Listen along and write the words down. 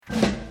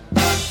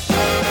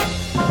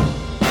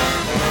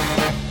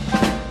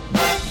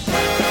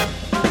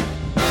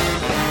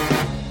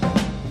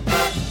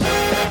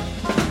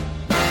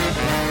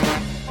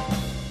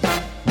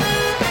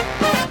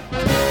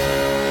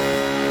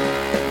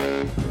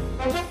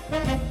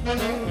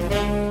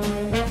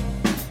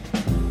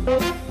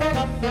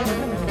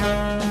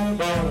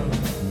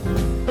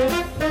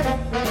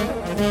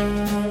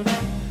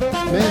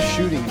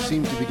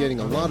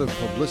lot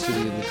of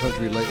publicity in the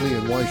country lately,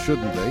 and why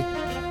shouldn't they?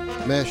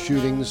 Mass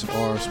shootings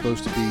are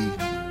supposed to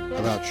be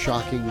about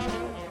shocking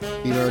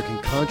the American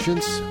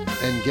conscience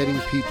and getting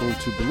people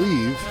to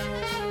believe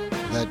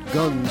that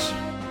guns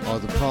are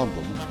the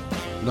problem,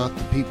 not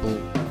the people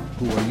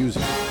who are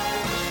using them.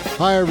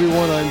 Hi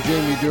everyone, I'm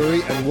Jamie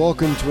Durie, and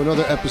welcome to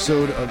another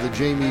episode of the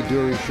Jamie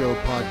Durie Show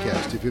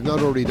podcast. If you've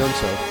not already done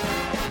so,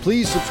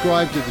 please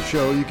subscribe to the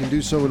show. You can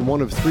do so in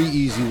one of three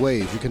easy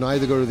ways. You can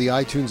either go to the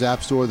iTunes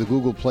App Store or the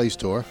Google Play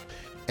Store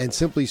and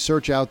simply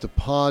search out the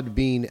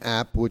Podbean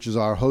app, which is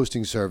our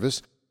hosting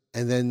service,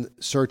 and then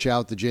search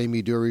out the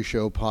Jamie Durie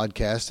Show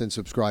podcast and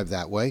subscribe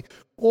that way.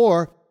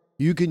 Or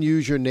you can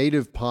use your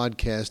native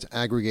podcast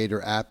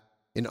aggregator app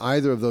in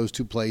either of those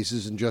two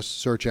places and just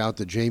search out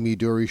the Jamie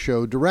Durie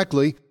Show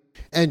directly,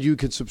 and you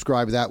can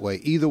subscribe that way.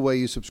 Either way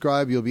you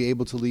subscribe, you'll be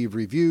able to leave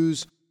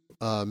reviews,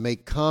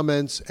 make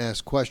comments,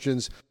 ask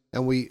questions,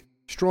 and we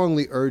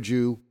strongly urge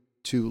you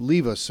to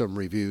leave us some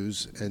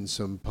reviews and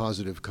some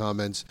positive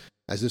comments,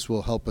 as this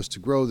will help us to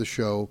grow the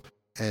show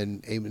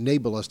and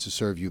enable us to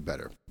serve you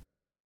better.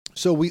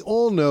 So we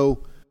all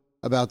know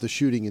about the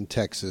shooting in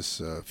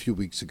Texas a few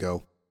weeks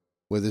ago,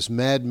 where this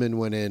madman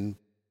went in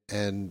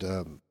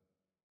and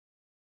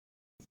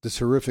this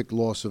horrific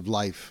loss of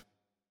life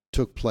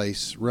took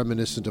place,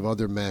 reminiscent of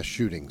other mass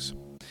shootings.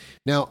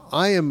 Now,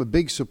 I am a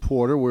big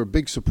supporter, we're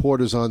big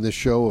supporters on this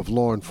show of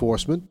law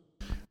enforcement.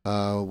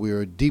 We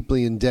are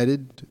deeply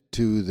indebted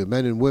to the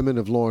men and women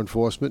of law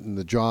enforcement and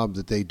the job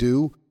that they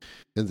do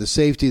and the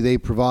safety they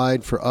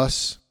provide for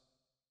us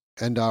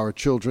and our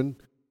children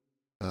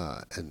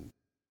and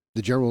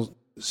the general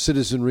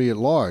citizenry at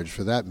large,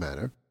 for that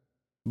matter.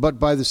 But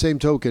by the same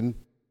token,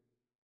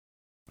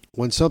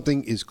 when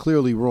something is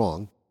clearly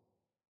wrong,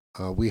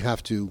 we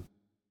have to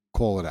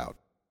call it out.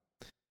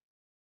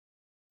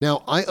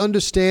 Now, I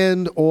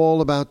understand all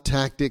about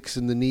tactics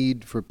and the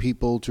need for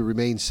people to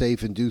remain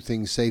safe and do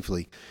things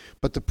safely,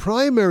 but the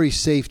primary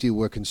safety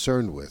we're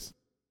concerned with,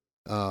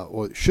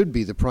 or should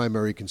be the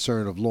primary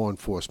concern of law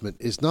enforcement,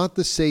 is not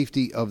the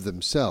safety of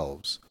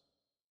themselves,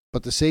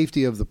 but the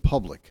safety of the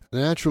public.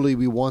 Naturally,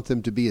 we want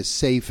them to be as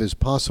safe as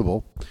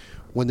possible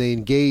when they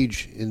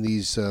engage in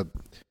these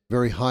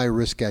very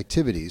high-risk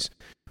activities,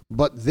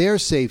 but their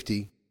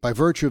safety, by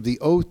virtue of the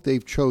oath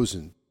they've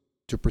chosen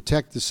to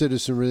protect the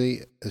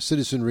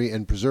citizenry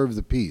and preserve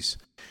the peace,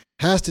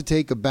 has to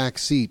take a back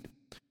seat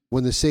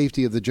when the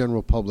safety of the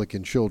general public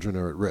and children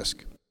are at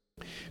risk.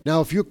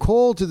 Now, if you're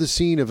called to the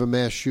scene of a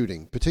mass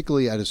shooting,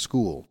 particularly at a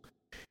school,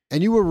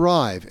 and you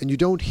arrive and you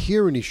don't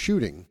hear any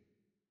shooting,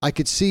 I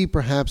could see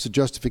perhaps a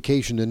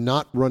justification in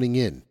not running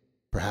in.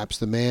 Perhaps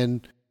the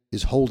man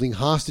is holding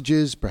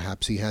hostages,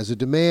 perhaps he has a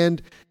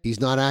demand,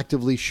 he's not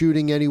actively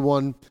shooting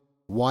anyone.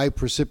 Why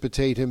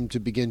precipitate him to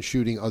begin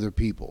shooting other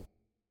people?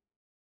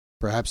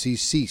 Perhaps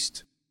he's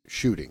ceased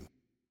shooting.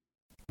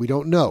 We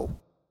don't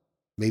know.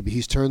 Maybe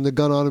he's turned the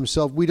gun on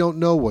himself. We don't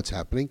know what's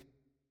happening.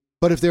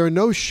 But if there are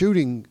no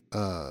shooting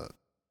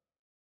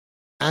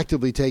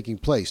actively taking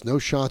place, no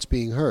shots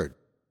being heard,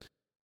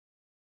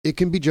 it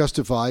can be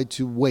justified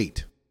to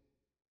wait.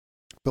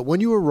 But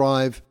when you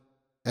arrive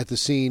at the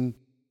scene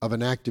of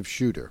an active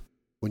shooter,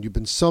 when you've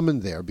been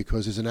summoned there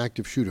because there's an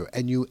active shooter,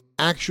 and you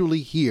actually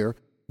hear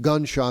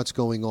gunshots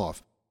going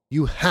off,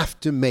 you have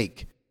to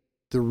make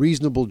the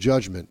reasonable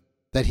judgment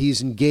that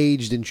he's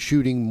engaged in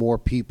shooting more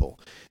people.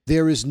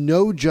 There is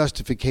no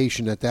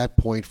justification at that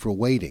point for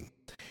waiting.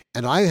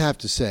 And I have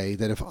to say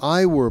that if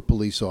I were a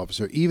police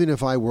officer, even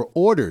if I were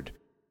ordered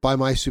by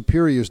my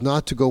superiors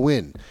not to go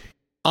in,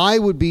 I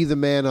would be the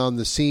man on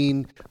the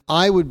scene.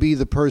 I would be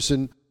the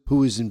person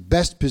who is in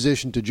best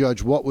position to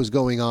judge what was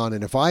going on.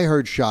 And if I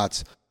heard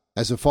shots,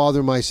 as a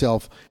father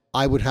myself,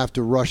 I would have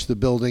to rush the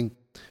building.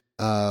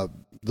 The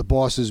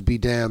bosses be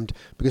damned,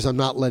 because I'm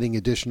not letting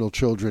additional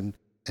children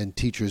and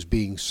teachers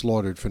being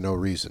slaughtered for no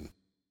reason.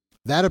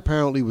 That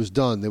apparently was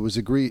done. There was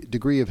a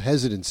degree of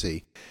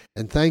hesitancy,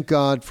 and thank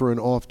God for an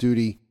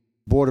off-duty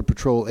Border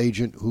Patrol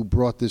agent who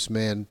brought this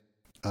man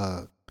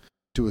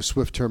to a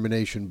swift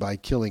termination by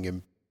killing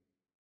him.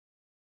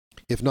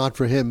 If not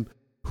for him,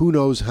 who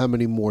knows how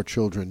many more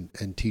children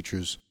and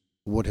teachers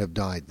would have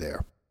died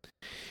there.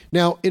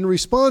 Now, in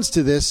response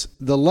to this,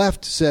 the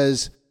left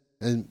says,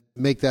 and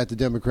make that the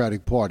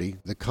Democratic Party,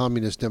 the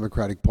Communist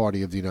Democratic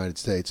Party of the United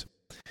States,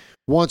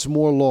 wants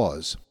more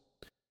laws.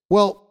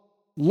 Well,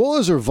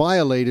 laws are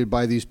violated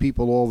by these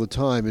people all the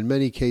time. In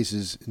many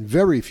cases, in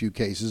very few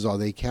cases, are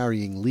they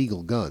carrying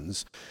legal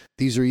guns.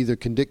 These are either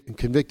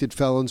convicted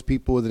felons,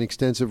 people with an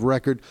extensive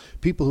record,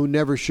 people who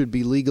never should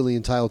be legally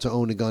entitled to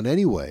own a gun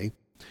anyway,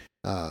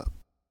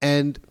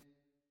 and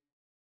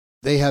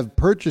they have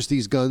purchased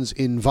these guns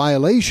in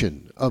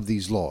violation of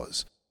these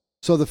laws.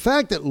 So the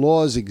fact that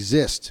laws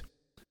exist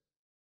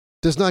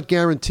does not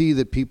guarantee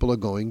that people are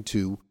going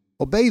to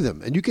obey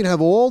them. And you can have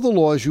all the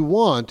laws you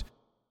want.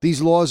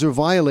 These laws are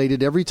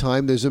violated every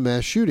time there's a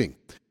mass shooting.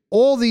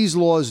 All these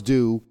laws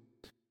do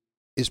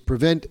is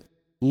prevent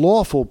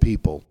lawful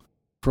people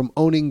from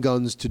owning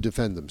guns to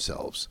defend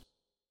themselves.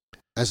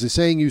 As the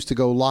saying used to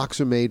go, locks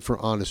are made for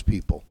honest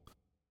people.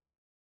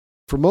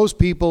 For most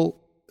people,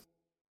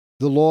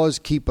 the laws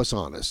keep us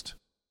honest.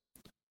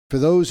 For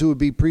those who would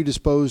be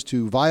predisposed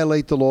to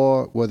violate the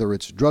law, whether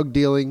it's drug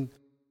dealing,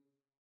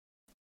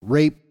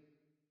 rape,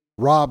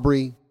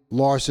 robbery,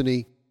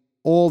 larceny,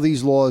 all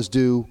these laws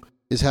do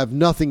is have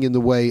nothing in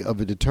the way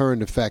of a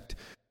deterrent effect.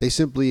 They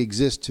simply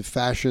exist to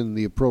fashion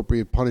the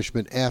appropriate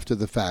punishment after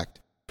the fact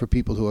for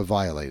people who have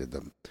violated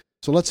them.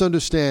 So let's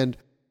understand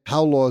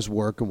how laws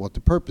work and what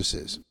the purpose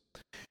is.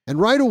 And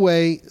right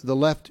away, the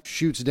left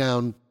shoots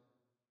down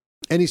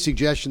any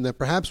suggestion that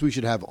perhaps we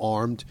should have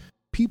armed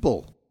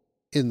people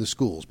in the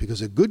schools,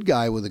 because a good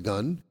guy with a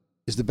gun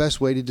is the best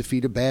way to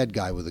defeat a bad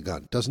guy with a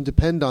gun. It doesn't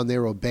depend on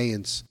their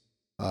obeyance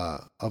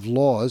of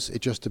laws.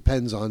 It just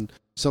depends on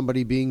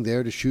somebody being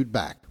there to shoot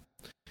back.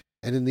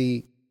 And in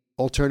the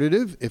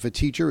alternative, if a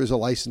teacher is a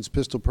licensed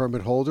pistol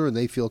permit holder and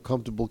they feel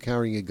comfortable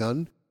carrying a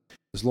gun,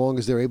 as long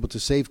as they're able to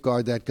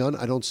safeguard that gun,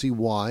 I don't see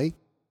why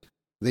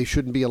they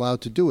shouldn't be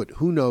allowed to do it.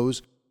 Who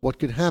knows what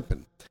could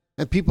happen?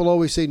 And people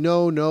always say,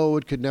 no,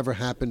 it could never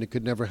happen. It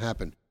could never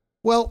happen.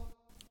 Well,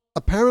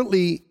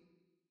 apparently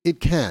it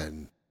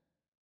can.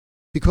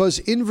 Because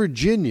in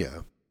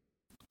Virginia,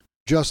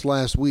 just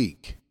last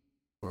week,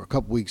 or a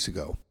couple weeks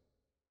ago,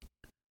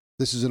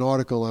 this is an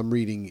article I'm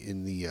reading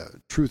in the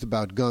Truth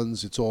About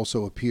Guns. It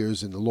also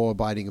appears in the Law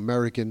Abiding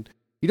American.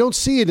 You don't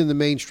see it in the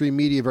mainstream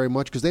media very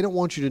much because they don't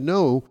want you to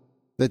know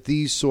that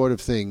these sort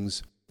of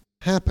things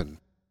happen.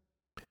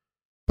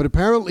 But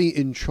apparently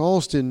in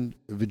Charleston,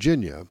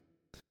 Virginia,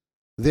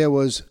 there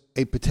was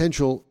a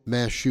potential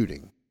mass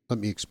shooting. Let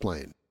me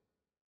explain.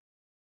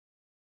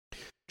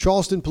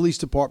 Charleston Police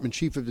Department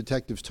Chief of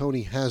Detectives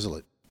Tony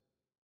Hazlitt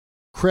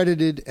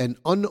credited an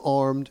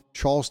unarmed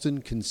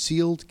Charleston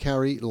concealed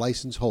carry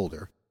license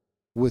holder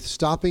with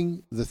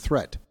stopping the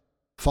threat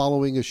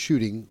following a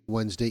shooting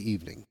Wednesday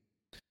evening.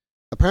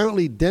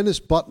 Apparently, Dennis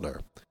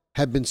Butler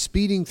had been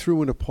speeding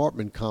through an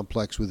apartment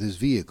complex with his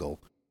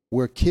vehicle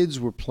where kids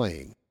were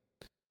playing.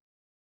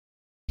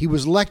 He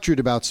was lectured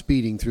about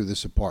speeding through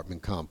this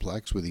apartment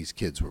complex where these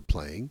kids were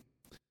playing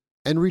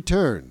and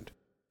returned,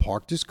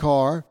 parked his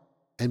car,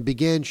 and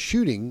began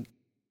shooting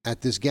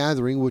at this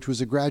gathering, which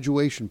was a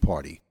graduation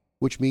party,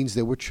 which means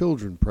there were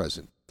children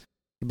present.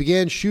 He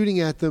began shooting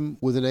at them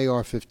with an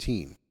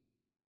AR-15.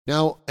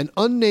 Now, an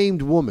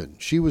unnamed woman,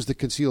 she was the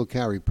concealed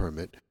carry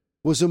permit,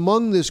 was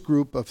among this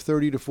group of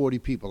 30 to 40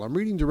 people. I'm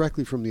reading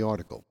directly from the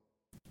article.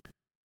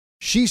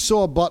 She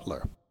saw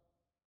Butler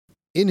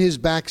in his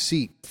back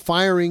seat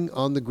firing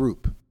on the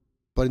group,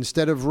 but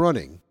instead of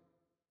running,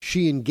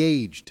 she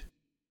engaged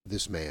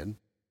this man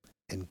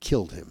and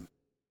killed him.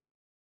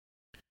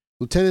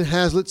 Lieutenant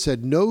Hazlitt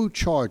said no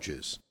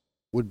charges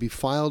would be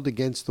filed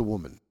against the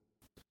woman,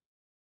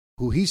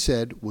 who he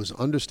said was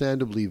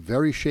understandably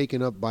very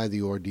shaken up by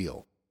the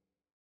ordeal.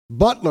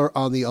 Butler,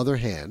 on the other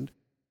hand,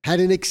 had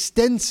an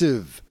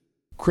extensive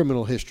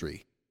criminal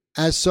history.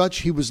 As such,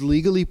 he was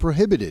legally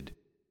prohibited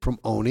from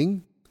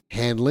owning,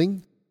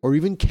 handling, or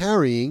even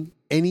carrying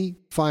any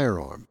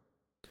firearm.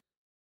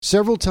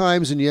 Several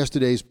times in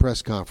yesterday's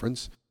press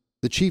conference,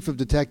 the chief of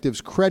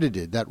detectives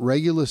credited that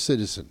regular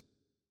citizen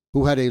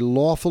who had a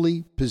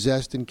lawfully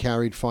possessed and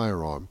carried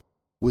firearm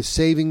with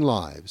saving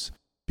lives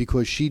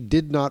because she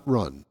did not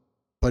run,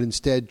 but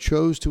instead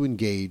chose to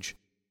engage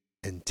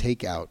and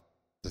take out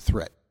the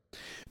threat.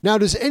 Now,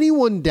 does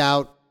anyone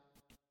doubt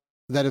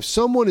that if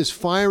someone is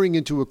firing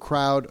into a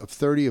crowd of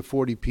 30 or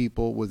 40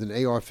 people with an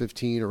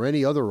AR-15 or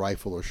any other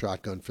rifle or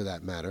shotgun for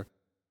that matter,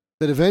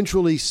 that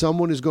eventually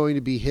someone is going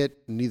to be hit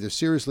and either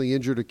seriously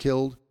injured or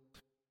killed?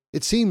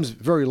 It seems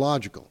very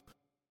logical.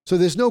 So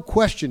there's no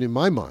question in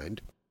my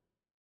mind,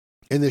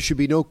 and there should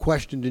be no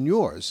question in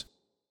yours,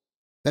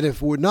 that if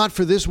it were not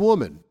for this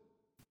woman,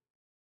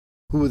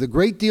 who with a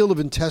great deal of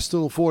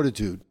intestinal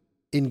fortitude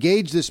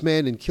engaged this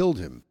man and killed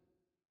him,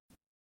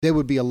 there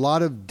would be a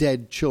lot of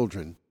dead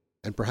children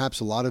and perhaps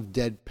a lot of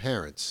dead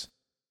parents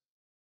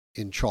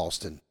in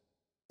Charleston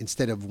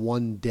instead of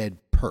one dead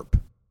perp.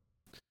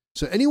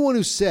 So anyone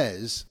who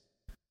says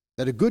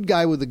that a good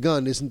guy with a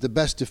gun isn't the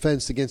best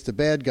defense against a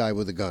bad guy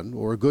with a gun,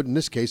 or in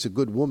this case, a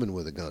good woman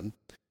with a gun,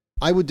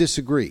 I would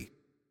disagree.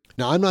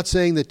 Now, I'm not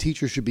saying that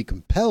teachers should be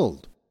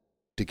compelled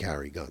to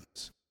carry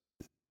guns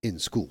in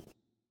school,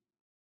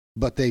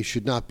 but they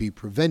should not be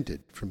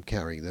prevented from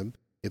carrying them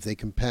if they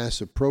can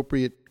pass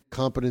appropriate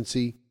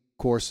competency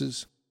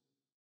courses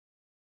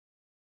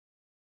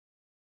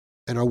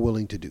and are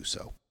willing to do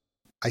so.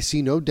 I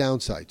see no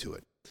downside to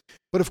it.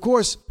 But of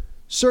course,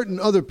 certain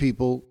other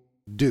people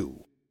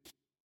do.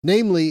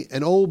 Namely,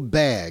 an old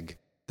bag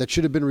that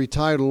should have been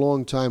retired a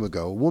long time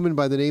ago, a woman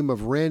by the name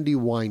of Randi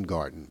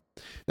Weingarten.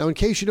 Now, in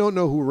case you don't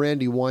know who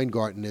Randi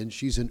Weingarten is,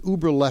 she's an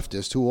uber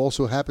leftist who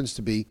also happens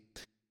to be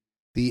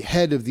the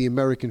head of the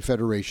American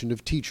Federation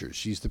of Teachers.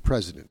 She's the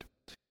president.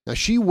 Now,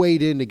 she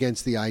weighed in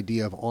against the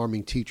idea of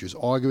arming teachers,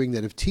 arguing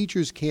that if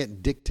teachers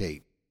can't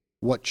dictate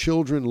what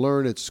children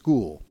learn at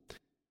school,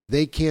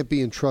 they can't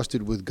be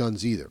entrusted with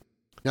guns either.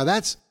 Now,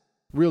 that's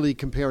really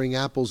comparing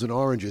apples and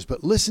oranges,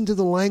 but listen to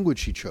the language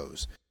she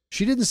chose.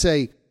 She didn't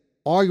say,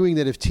 arguing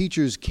that if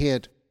teachers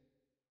can't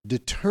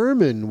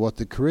determine what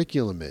the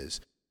curriculum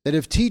is, that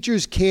if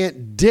teachers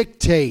can't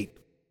dictate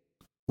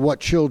what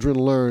children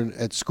learn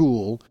at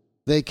school,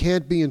 they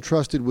can't be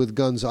entrusted with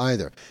guns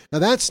either. Now,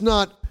 that's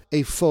not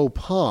a faux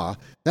pas.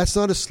 That's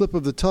not a slip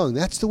of the tongue.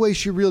 That's the way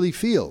she really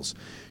feels.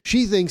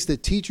 She thinks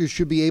that teachers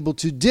should be able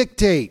to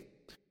dictate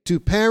to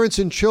parents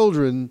and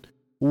children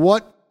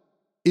what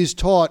is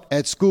taught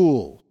at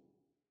school,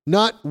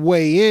 not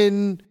weigh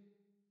in,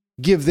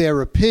 give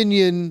their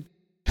opinion,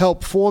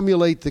 help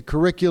formulate the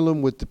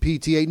curriculum with the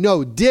PTA.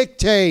 No,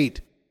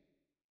 dictate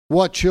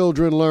what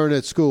children learn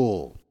at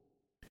school.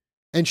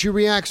 And she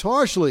reacts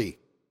harshly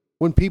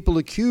when people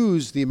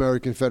accuse the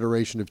American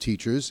Federation of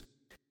Teachers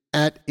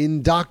at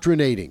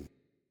indoctrinating.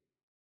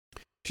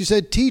 She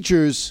said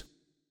teachers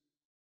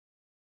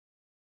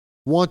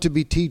want to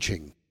be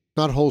teaching,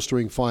 not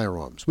holstering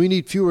firearms. We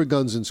need fewer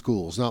guns in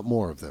schools, not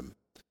more of them.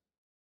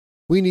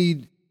 We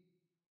need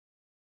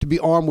to be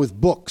armed with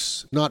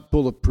books, not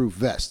bulletproof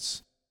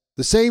vests.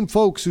 The same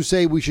folks who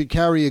say we should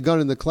carry a gun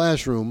in the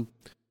classroom,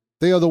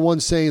 they are the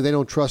ones saying they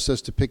don't trust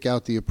us to pick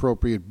out the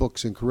appropriate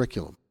books and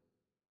curriculum.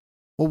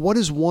 Well, what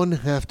does one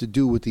have to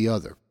do with the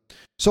other?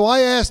 So I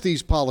ask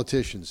these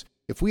politicians,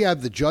 if we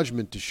have the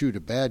judgment to shoot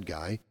a bad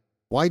guy,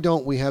 why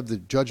don't we have the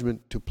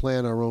judgment to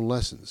plan our own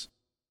lessons?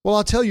 Well,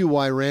 I'll tell you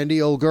why,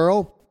 Randy, old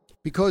girl.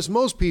 Because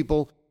most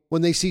people,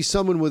 when they see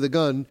someone with a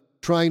gun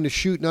trying to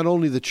shoot not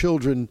only the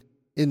children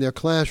in their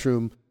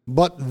classroom,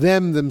 but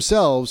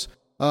themselves,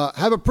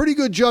 have a pretty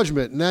good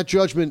judgment. And that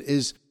judgment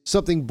is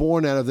something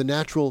born out of the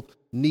natural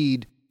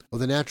need or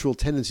the natural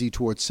tendency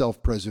towards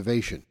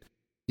self-preservation.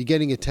 You're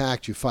getting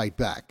attacked, you fight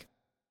back.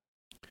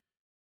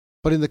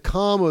 But in the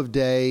calm of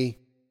day,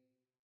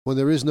 when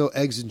there is no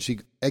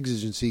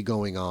exigency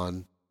going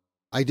on,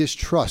 I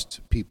distrust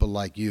people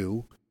like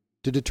you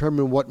to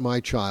determine what my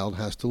child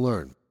has to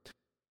learn.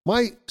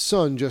 My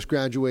son just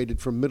graduated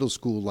from middle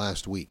school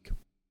last week,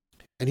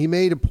 and he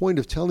made a point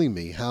of telling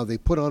me how they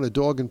put on a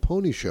dog and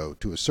pony show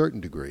to a certain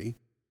degree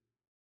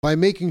by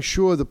making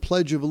sure the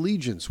Pledge of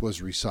Allegiance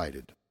was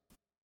recited.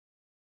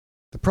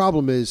 The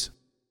problem is,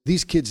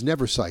 these kids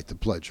never cite the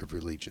Pledge of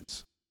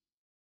Allegiance.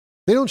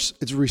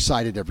 It's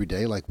recited every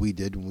day like we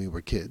did when we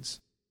were kids.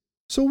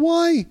 So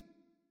why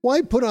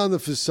put on the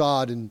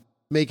facade and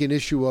make an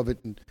issue of it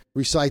and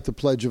recite the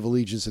Pledge of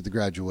Allegiance at the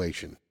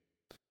graduation?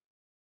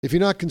 If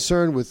you're not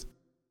concerned with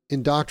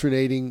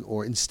indoctrinating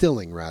or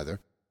instilling, rather,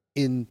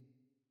 in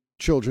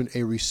children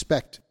a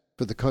respect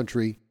for the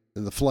country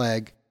and the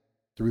flag,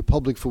 the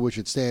republic for which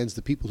it stands,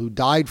 the people who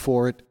died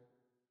for it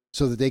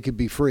so that they could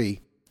be free,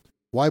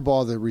 why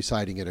bother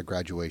reciting it at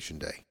graduation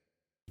day?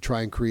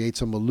 Try and create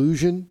some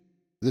illusion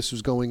this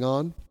was going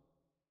on?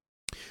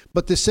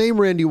 But the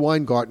same Randi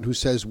Weingarten who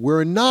says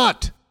we're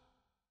not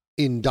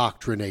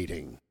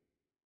indoctrinating.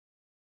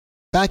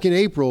 Back in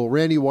April,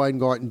 Randi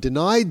Weingarten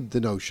denied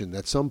the notion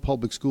that some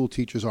public school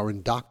teachers are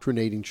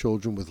indoctrinating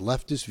children with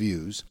leftist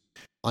views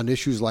on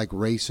issues like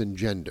race and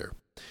gender.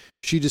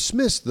 She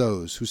dismissed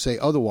those who say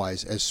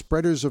otherwise as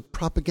spreaders of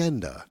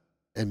propaganda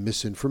and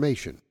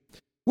misinformation.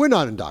 We're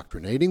not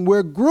indoctrinating,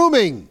 we're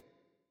grooming.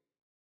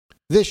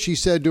 This, she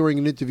said during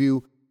an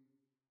interview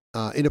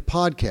in a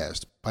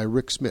podcast by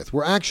Rick Smith.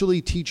 We're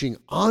actually teaching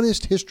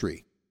honest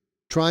history,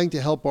 trying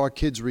to help our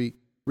kids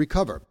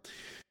recover.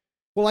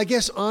 Well, I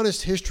guess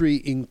honest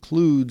history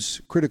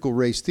includes critical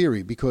race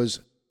theory,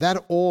 because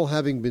that all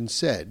having been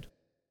said,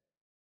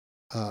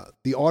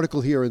 the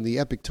article here in the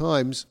Epic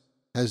Times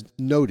has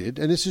noted,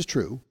 and this is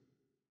true,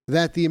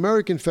 that the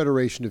American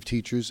Federation of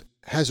Teachers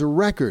has a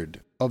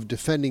record of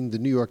defending the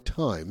New York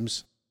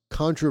Times'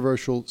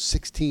 controversial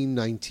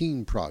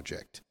 1619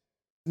 project.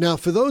 Now,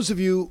 for those of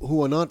you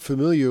who are not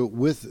familiar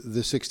with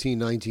the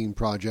 1619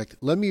 project,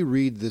 let me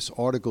read this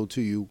article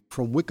to you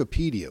from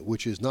Wikipedia,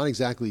 which is not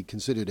exactly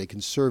considered a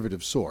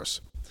conservative source.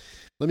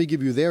 Let me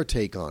give you their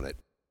take on it,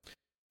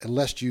 and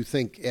lest you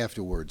think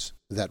afterwards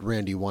that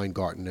Randi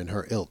Weingarten and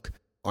her ilk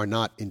are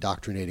not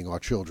indoctrinating our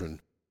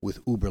children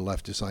with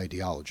uber-leftist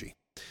ideology.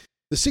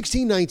 The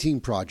 1619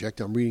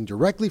 project, I'm reading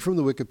directly from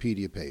the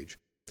Wikipedia page,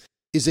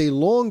 is a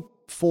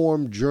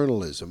long-form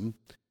journalism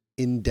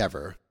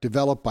endeavor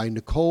developed by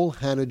Nicole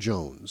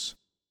Hannah-Jones,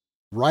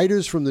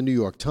 writers from the New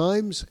York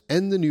Times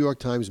and the New York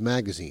Times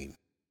Magazine,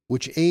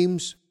 which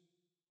aims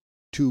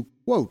to,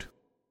 quote,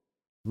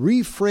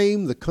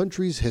 reframe the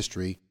country's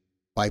history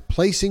by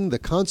placing the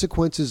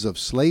consequences of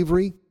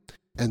slavery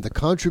and the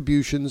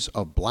contributions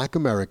of Black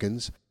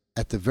Americans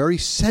at the very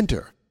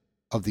center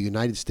of the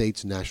United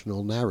States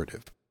national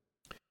narrative.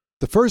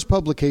 The first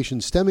publication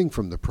stemming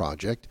from the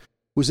project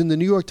was in the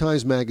New York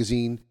Times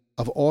Magazine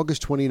of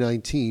August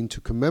 2019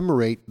 to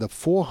commemorate the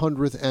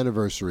 400th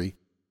anniversary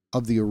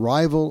of the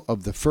arrival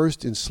of the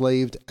first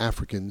enslaved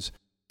Africans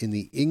in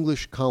the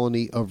English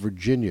colony of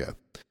Virginia.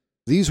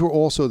 These were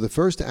also the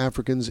first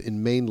Africans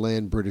in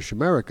mainland British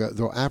America,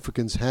 though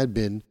Africans had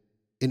been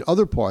in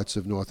other parts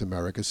of North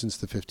America since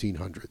the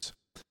 1500s.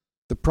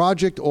 The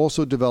project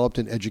also developed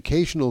an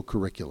educational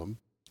curriculum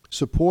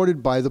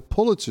supported by the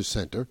Pulitzer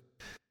Center,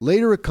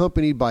 later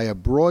accompanied by a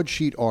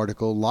broadsheet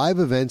article, live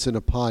events, and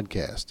a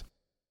podcast.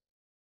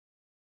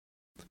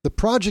 The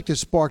project has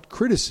sparked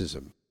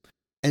criticism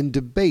and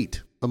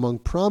debate among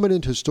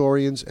prominent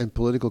historians and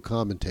political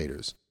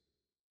commentators.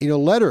 In a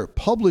letter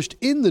published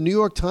in the New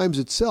York Times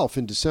itself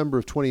in December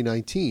of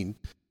 2019,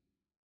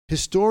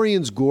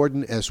 historians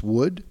Gordon S.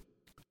 Wood,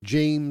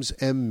 James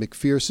M.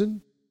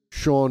 McPherson,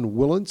 Sean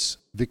Willants,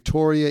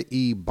 Victoria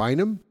E.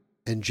 Bynum,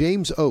 and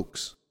James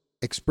Oakes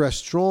expressed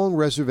strong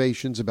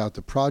reservations about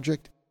the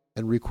project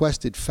and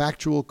requested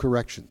factual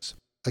corrections,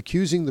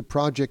 accusing the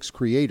project's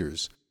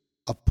creators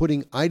of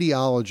putting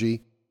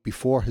ideology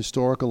before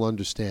historical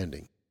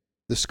understanding.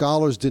 The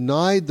scholars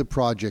denied the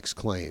project's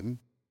claim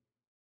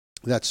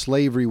that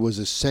slavery was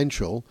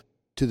essential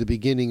to the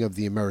beginning of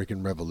the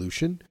American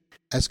Revolution,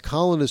 as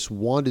colonists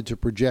wanted to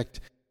project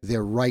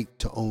their right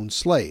to own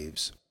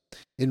slaves.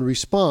 In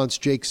response,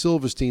 Jake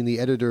Silverstein, the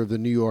editor of the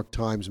New York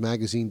Times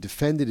Magazine,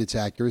 defended its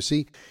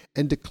accuracy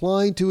and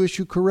declined to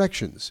issue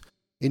corrections.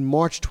 In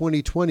March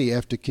 2020,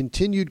 after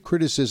continued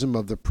criticism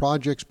of the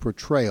project's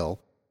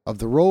portrayal of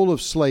the role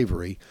of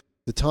slavery,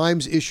 the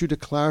Times issued a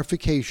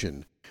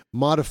clarification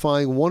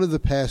modifying one of the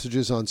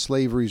passages on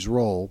slavery's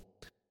role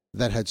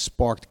that had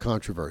sparked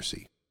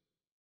controversy.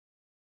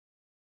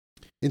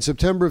 In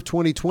September of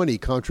 2020,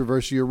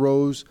 controversy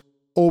arose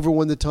over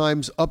when the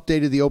Times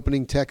updated the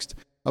opening text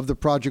of the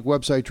project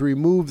website to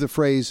remove the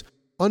phrase,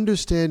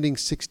 "Understanding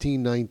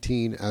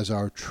 1619 as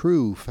our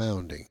true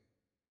founding,"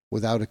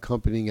 without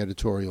accompanying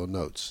editorial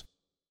notes.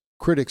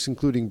 Critics,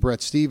 including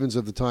Brett Stevens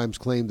of the Times,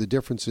 claimed the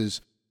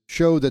differences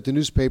showed that the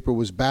newspaper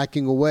was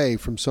backing away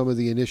from some of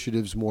the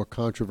initiative's more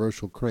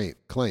controversial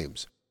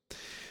claims.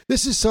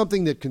 This is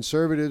something that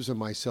conservatives and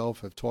myself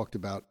have talked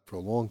about for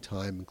a long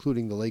time,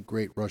 including the late,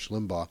 great Rush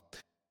Limbaugh.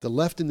 The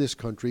left in this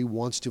country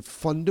wants to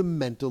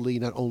fundamentally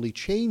not only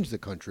change the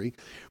country,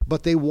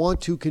 but they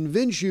want to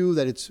convince you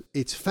that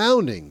its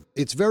founding,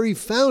 its very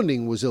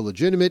founding, was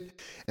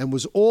illegitimate and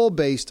was all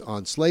based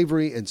on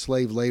slavery and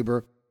slave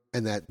labor,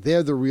 and that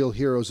they're the real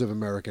heroes of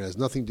America. It has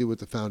nothing to do with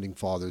the founding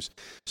fathers.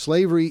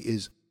 Slavery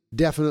is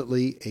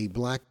definitely a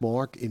black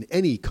mark in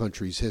any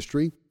country's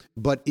history,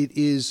 but it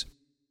is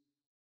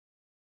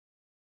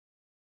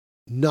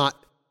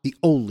not the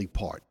only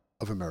part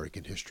of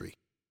American history.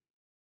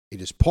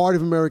 It is part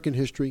of American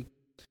history,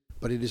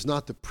 but it is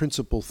not the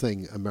principal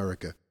thing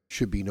America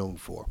should be known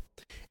for.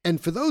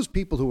 And for those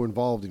people who are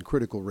involved in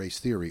critical race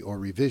theory or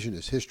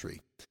revisionist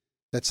history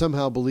that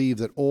somehow believe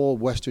that all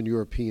Western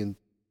European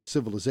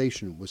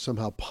civilization was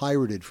somehow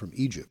pirated from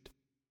Egypt,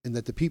 and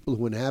that the people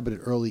who inhabited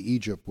early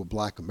Egypt were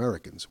black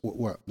Americans,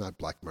 or not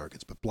black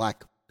Americans, but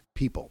black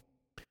people,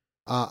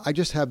 I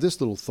just have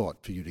this little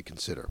thought for you to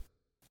consider.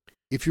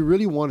 If you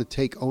really want to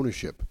take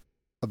ownership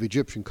of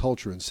Egyptian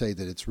culture and say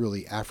that it's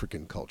really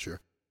African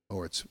culture,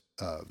 or it's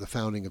the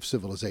founding of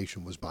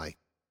civilization was by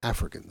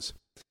Africans,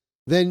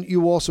 then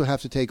you also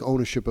have to take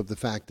ownership of the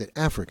fact that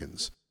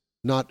Africans,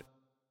 not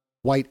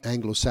white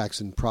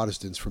Anglo-Saxon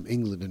Protestants from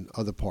England and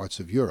other parts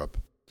of Europe,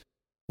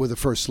 were the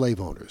first slave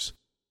owners,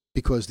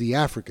 because the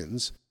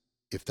Africans,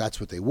 if that's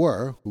what they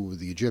were, who were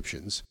the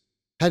Egyptians,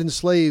 had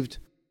enslaved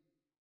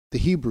the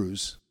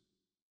Hebrews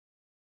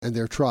and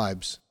their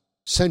tribes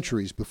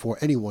centuries before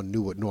anyone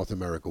knew what North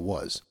America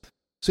was.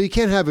 So you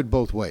can't have it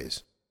both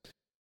ways.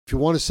 If you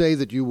want to say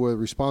that you were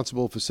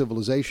responsible for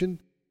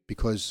civilization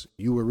because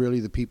you were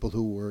really the people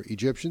who were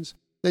Egyptians,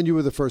 then you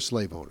were the first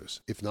slave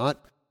owners. If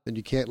not, then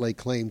you can't lay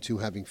claim to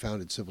having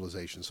founded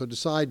civilization. So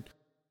decide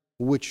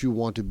which you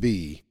want to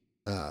be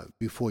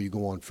before you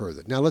go on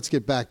further. Now let's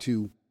get back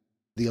to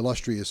the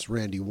illustrious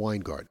Randi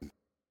Weingarten.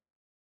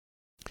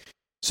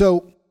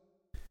 So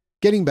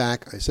getting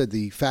back, I said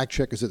the fact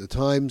checkers at the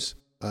Times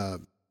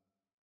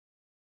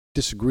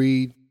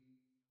disagreed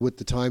with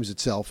the Times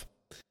itself,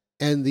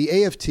 and the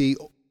AFT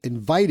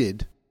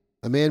invited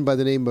a man by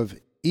the name of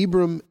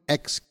Ibram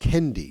X.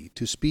 Kendi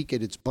to speak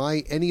at its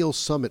biennial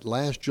summit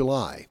last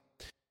July,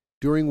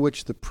 during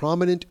which the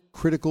prominent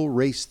critical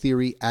race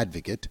theory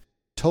advocate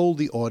told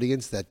the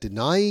audience that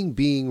denying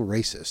being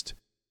racist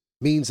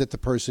means that the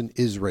person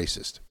is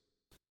racist.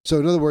 So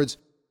in other words,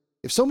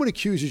 if someone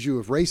accuses you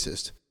of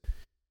racism,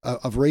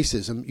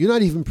 you're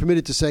not even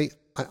permitted to say,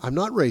 I'm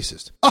not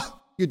racist.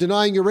 Ah, you're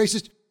denying you're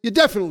racist? You're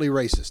definitely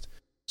racist.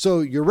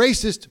 So you're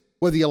racist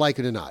whether you like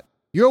it or not.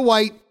 You're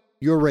white,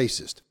 you're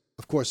racist.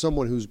 Of course,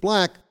 someone who's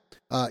black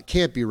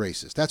can't be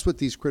racist. That's what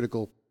these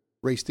critical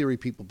race theory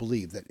people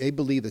believe, that they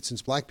believe that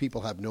since black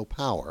people have no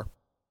power,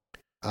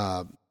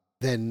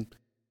 then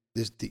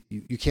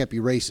you can't be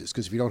racist,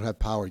 because if you don't have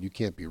power, you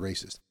can't be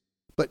racist.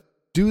 But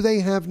do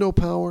they have no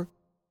power?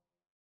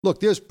 Look,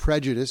 there's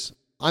prejudice.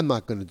 I'm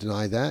not going to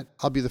deny that.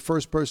 I'll be the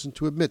first person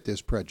to admit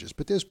there's prejudice,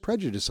 but there's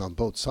prejudice on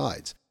both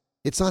sides.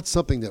 It's not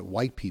something that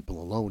white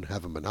people alone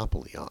have a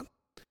monopoly on.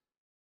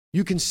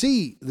 You can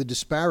see the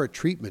disparate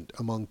treatment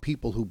among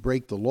people who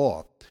break the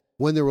law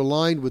when they're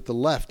aligned with the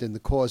left and the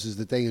causes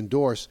that they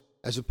endorse,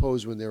 as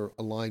opposed when they're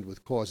aligned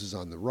with causes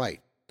on the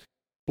right.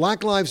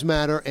 Black Lives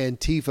Matter,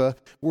 Antifa,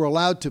 were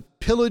allowed to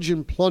pillage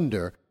and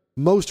plunder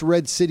most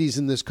red cities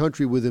in this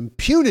country with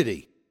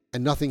impunity,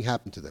 and nothing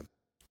happened to them.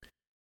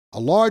 A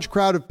large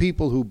crowd of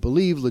people who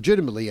believe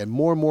legitimately, and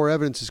more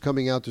evidence is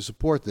coming out to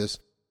support this,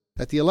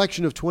 that the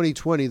election of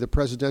 2020, the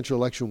presidential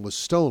election, was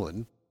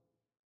stolen,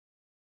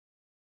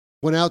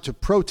 went out to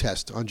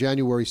protest on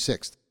January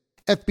 6th.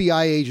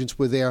 FBI agents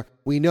were there,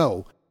 we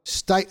know,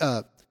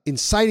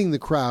 inciting the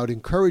crowd,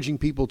 encouraging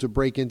people to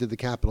break into the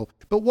Capitol.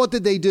 But what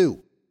did they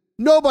do?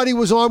 Nobody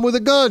was armed with a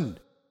gun.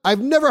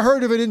 I've never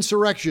heard of an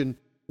insurrection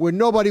where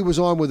nobody was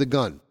armed with a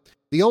gun.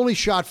 The only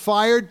shot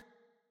fired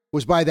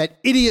was by that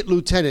idiot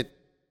lieutenant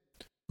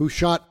who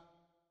shot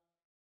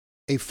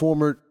a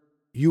former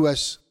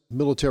U.S.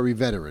 military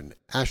veteran,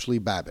 Ashley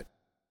Babbitt,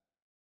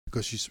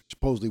 because she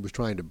supposedly was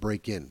trying to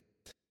break in.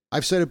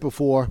 I've said it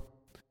before.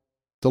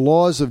 The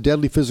laws of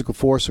deadly physical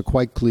force are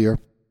quite clear,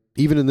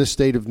 even in this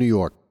state of New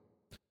York.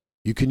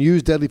 You can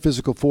use deadly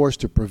physical force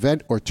to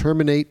prevent or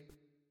terminate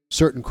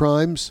certain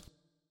crimes,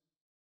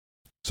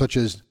 such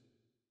as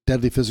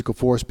deadly physical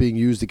force being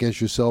used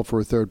against yourself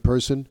or a third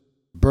person,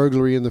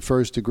 burglary in the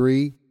first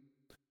degree,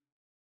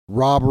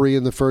 robbery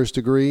in the first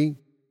degree,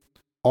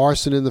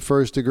 arson in the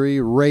first degree,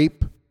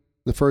 rape in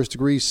the first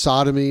degree,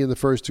 sodomy in the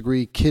first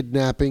degree,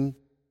 kidnapping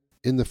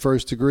in the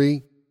first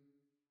degree.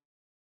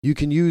 You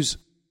can use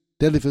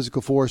deadly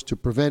physical force to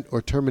prevent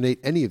or terminate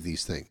any of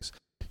these things.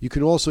 You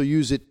can also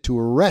use it to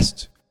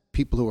arrest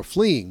people who are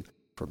fleeing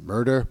for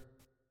murder,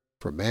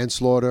 for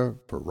manslaughter,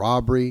 for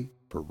robbery,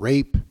 for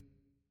rape,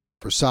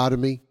 for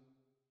sodomy.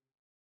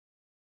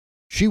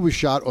 She was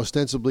shot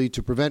ostensibly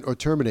to prevent or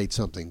terminate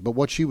something, but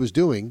what she was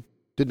doing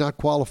did not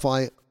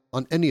qualify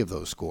on any of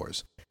those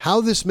scores. How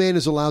this man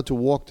is allowed to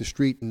walk the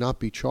street and not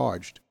be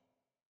charged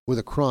with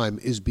a crime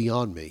is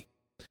beyond me.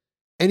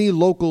 Any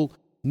local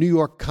New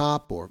York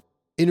cop or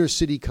inner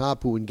city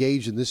cop who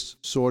engaged in this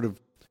sort of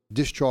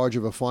discharge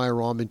of a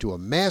firearm into a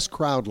mass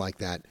crowd like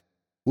that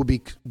will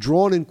be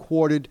drawn and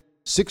quartered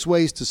 6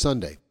 ways to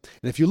Sunday.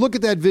 And if you look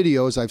at that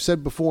video, as I've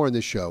said before in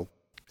this show,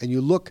 and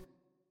you look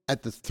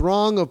at the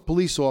throng of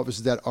police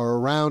officers that are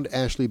around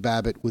Ashley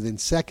Babbitt within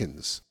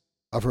seconds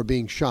of her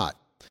being shot,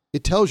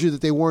 it tells you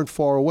that they weren't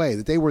far away,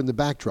 that they were in the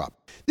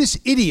backdrop. This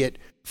idiot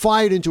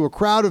fired into a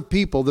crowd of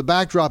people, the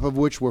backdrop of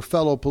which were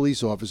fellow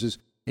police officers,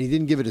 and he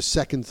didn't give it a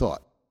second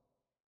thought.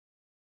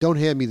 Don't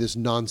hand me this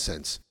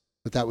nonsense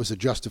that was a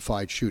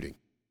justified shooting.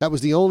 That was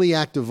the only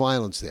act of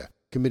violence there,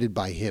 committed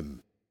by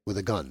him with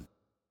a gun.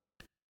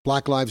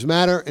 Black Lives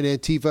Matter and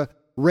Antifa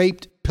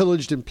raped,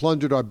 pillaged, and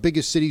plundered our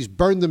biggest cities,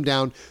 burned them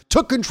down,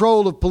 took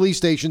control of police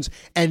stations,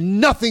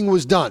 and nothing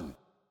was done.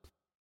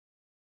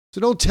 So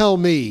don't tell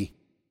me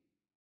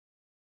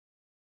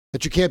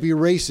that you can't be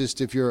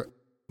racist if you're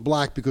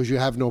black because you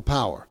have no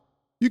power.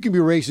 You can be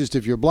racist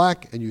if you're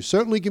black, and you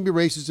certainly can be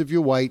racist if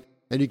you're white,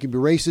 and you can be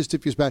racist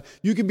if you're Hispanic.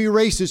 You can be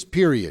racist,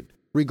 period,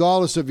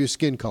 regardless of your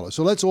skin color.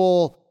 So let's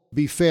all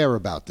be fair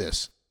about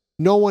this.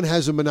 No one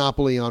has a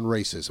monopoly on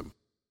racism.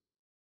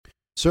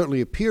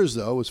 Certainly appears,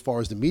 though, as far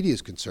as the media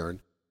is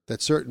concerned,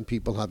 that certain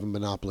people have a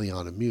monopoly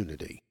on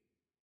immunity.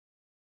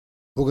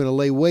 We're going to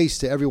lay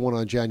waste to everyone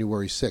on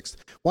January 6th.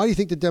 Why do you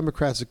think the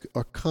Democrats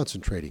are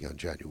concentrating on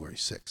January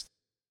 6th?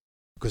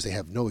 Because they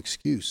have no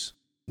excuse,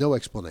 no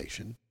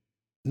explanation,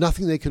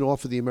 nothing they can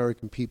offer the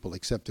American people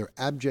except their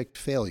abject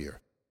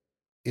failure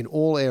in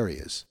all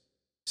areas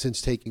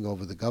since taking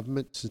over the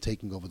government, since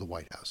taking over the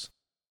White House.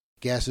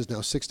 Gas is now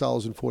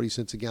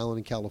 $6.40 a gallon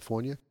in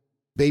California.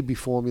 Baby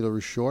formula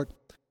is short.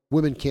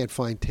 Women can't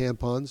find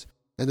tampons,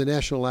 and the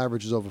national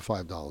average is over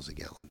 $5 a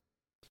gallon. A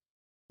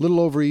little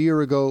over a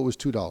year ago, it was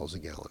 $2 a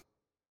gallon.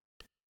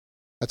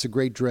 That's a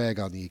great drag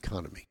on the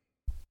economy.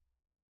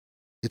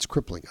 It's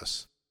crippling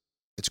us.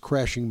 It's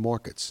crashing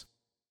markets.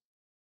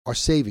 Our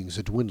savings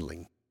are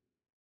dwindling.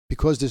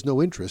 Because there's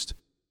no interest,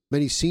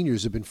 many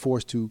seniors have been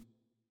forced to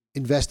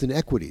invest in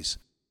equities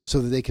so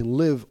that they can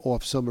live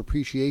off some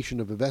appreciation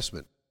of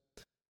investment.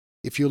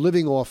 If you're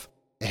living off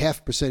a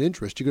 0.5%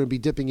 interest, you're going to be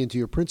dipping into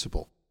your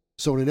principal.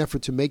 So in an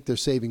effort to make their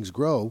savings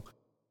grow,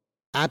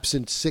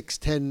 absent 6,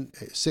 7,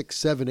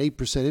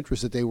 8%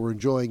 interest that they were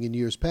enjoying in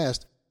years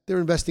past, they're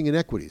investing in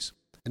equities.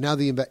 And now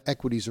the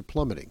equities are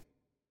plummeting.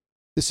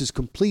 This is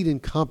complete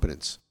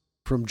incompetence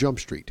from Jump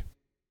Street.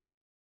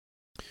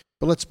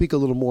 But let's speak a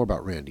little more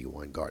about Randi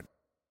Weingarten.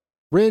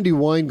 Randi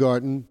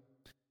Weingarten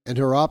and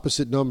her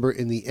opposite number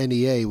in the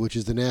NEA, which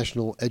is the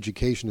National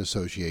Education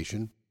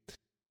Association,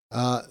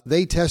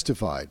 they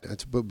testified,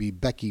 that would be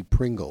Becky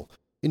Pringle,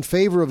 in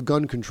favor of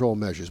gun control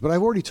measures. But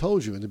I've already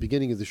told you in the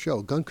beginning of the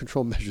show, gun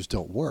control measures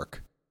don't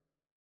work.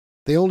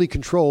 They only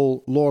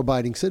control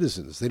law-abiding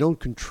citizens. They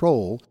don't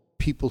control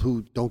people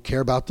who don't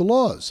care about the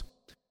laws.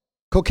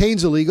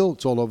 Cocaine's illegal.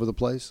 It's all over the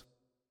place.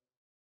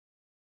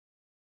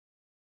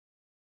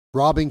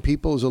 Robbing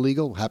people is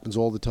illegal. Happens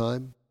all the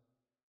time.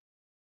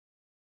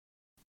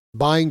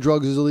 Buying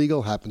drugs is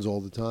illegal. Happens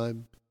all the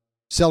time.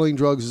 Selling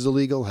drugs is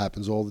illegal.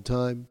 Happens all the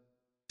time.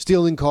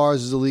 Stealing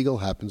cars is illegal.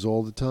 Happens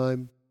all the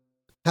time.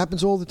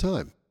 Happens all the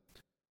time.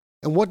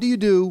 And what do you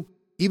do,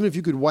 even if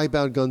you could wipe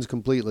out guns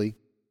completely,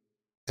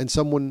 and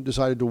someone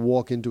decided to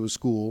walk into a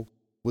school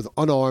with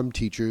unarmed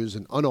teachers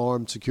and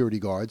unarmed security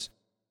guards,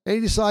 and he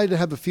decided to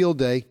have a field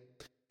day,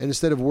 and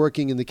instead of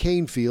working in the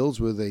cane fields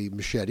with a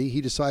machete,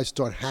 he decides to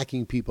start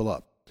hacking people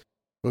up.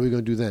 What are we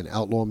going to do then?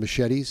 Outlaw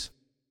machetes?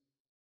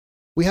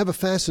 We have a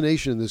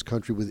fascination in this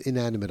country with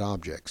inanimate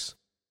objects.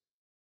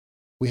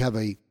 We have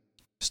a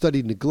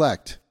studied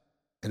neglect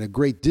and a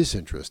great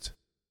disinterest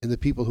in the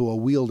people who are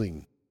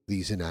wielding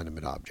these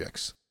inanimate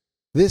objects.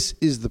 This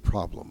is the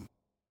problem.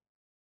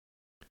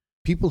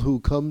 People who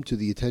come to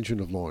the attention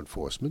of law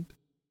enforcement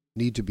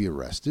need to be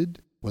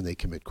arrested when they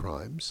commit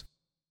crimes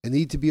and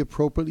need to be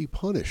appropriately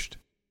punished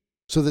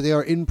so that they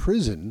are in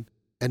prison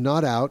and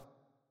not out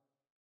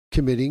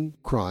committing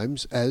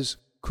crimes as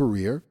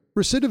career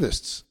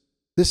recidivists.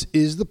 This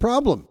is the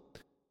problem.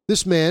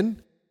 This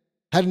man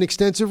had an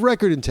extensive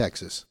record in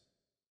Texas.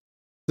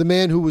 The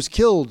man who was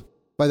killed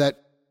by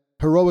that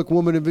heroic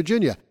woman in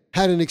Virginia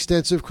had an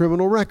extensive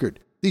criminal record.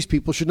 These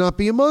people should not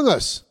be among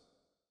us.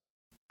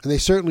 And they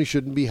certainly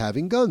shouldn't be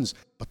having guns.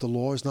 But the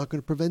law is not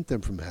going to prevent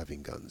them from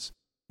having guns.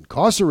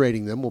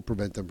 Incarcerating them will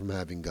prevent them from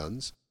having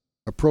guns.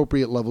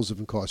 Appropriate levels of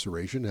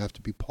incarceration have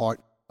to be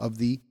part of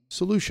the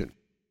solution.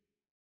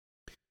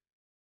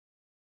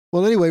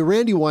 Well, anyway,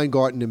 Randi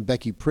Weingarten and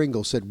Becky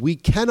Pringle said, "We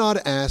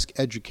cannot ask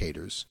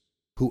educators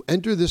who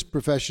enter this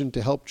profession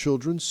to help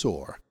children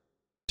soar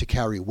to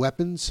carry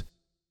weapons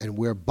and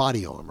wear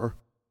body armor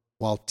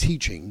while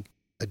teaching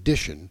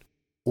addition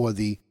or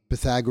the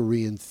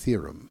Pythagorean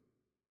theorem.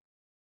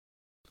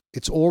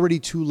 It's already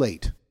too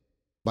late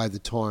by the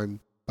time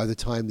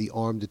the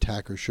armed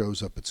attacker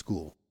shows up at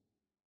school."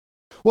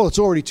 Well, it's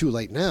already too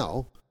late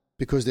now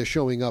because they're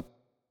showing up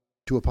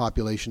to a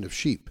population of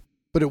sheep.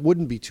 But it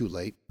wouldn't be too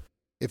late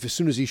if as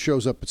soon as he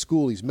shows up at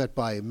school, he's met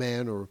by a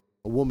man or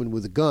a woman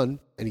with a gun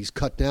and he's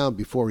cut down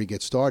before he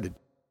gets started.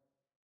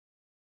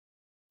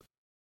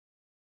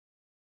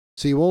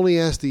 So you only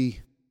ask the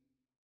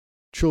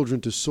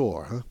children to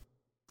soar, huh?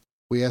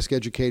 We ask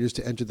educators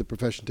to enter the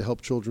profession to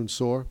help children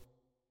soar.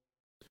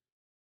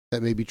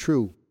 That may be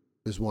true,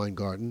 Ms.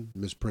 Weingarten,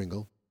 Ms.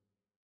 Pringle.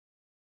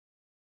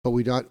 But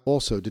we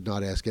also did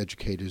not ask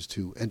educators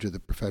to enter the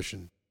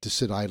profession to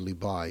sit idly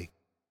by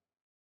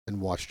and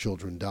watch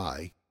children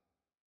die.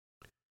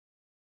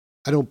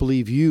 I don't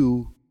believe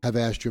you have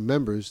asked your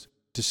members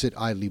to sit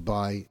idly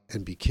by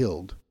and be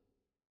killed.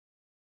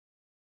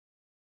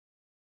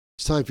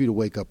 It's time for you to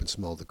wake up and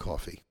smell the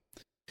coffee.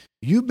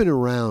 You've been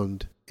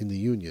around in the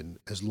union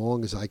as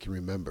long as I can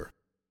remember.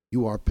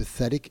 You are a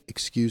pathetic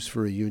excuse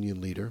for a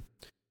union leader.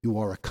 You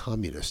are a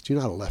communist.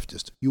 You're not a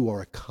leftist. You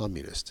are a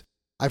communist.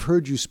 I've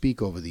heard you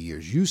speak over the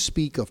years. You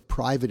speak of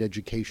private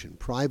education,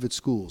 private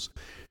schools,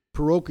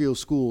 parochial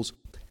schools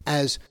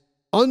as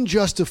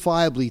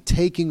unjustifiably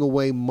taking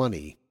away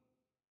money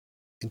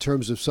in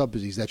terms of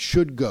subsidies that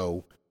should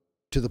go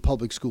to the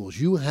public schools.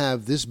 You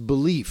have this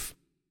belief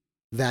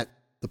that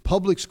the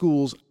public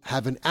schools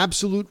have an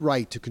absolute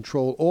right to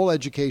control all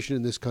education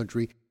in this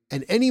country,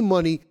 and any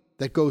money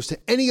that goes to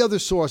any other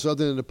source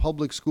other than a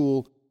public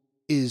school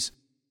is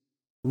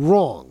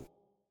wrong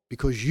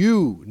because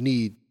you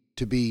need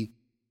to be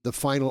the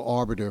final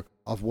arbiter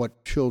of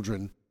what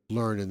children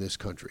learn in this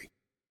country.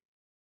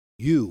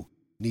 You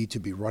need to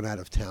be run out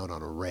of town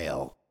on a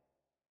rail.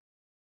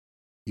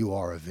 You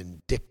are a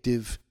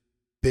vindictive,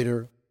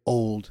 bitter,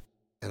 old,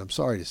 and I'm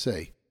sorry to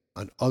say,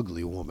 an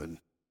ugly woman.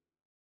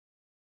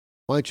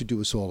 Why don't you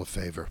do us all a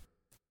favor?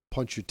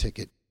 Punch your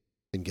ticket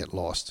and get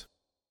lost.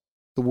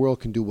 The world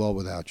can do well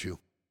without you.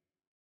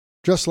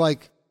 Just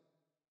like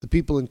the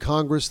people in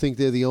Congress think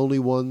they're the only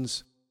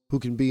ones who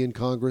can be in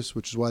Congress,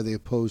 which is why they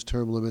oppose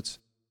term limits.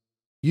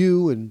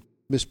 You and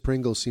Miss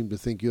Pringle seem to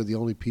think you're the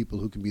only people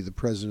who can be the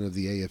president of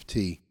the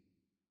AFT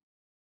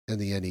and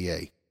the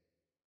NEA.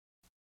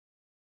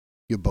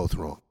 You're both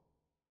wrong.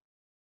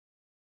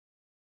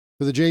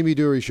 For the Jamie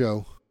Durie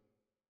Show,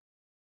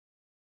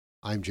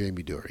 I'm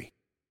Jamie Durie.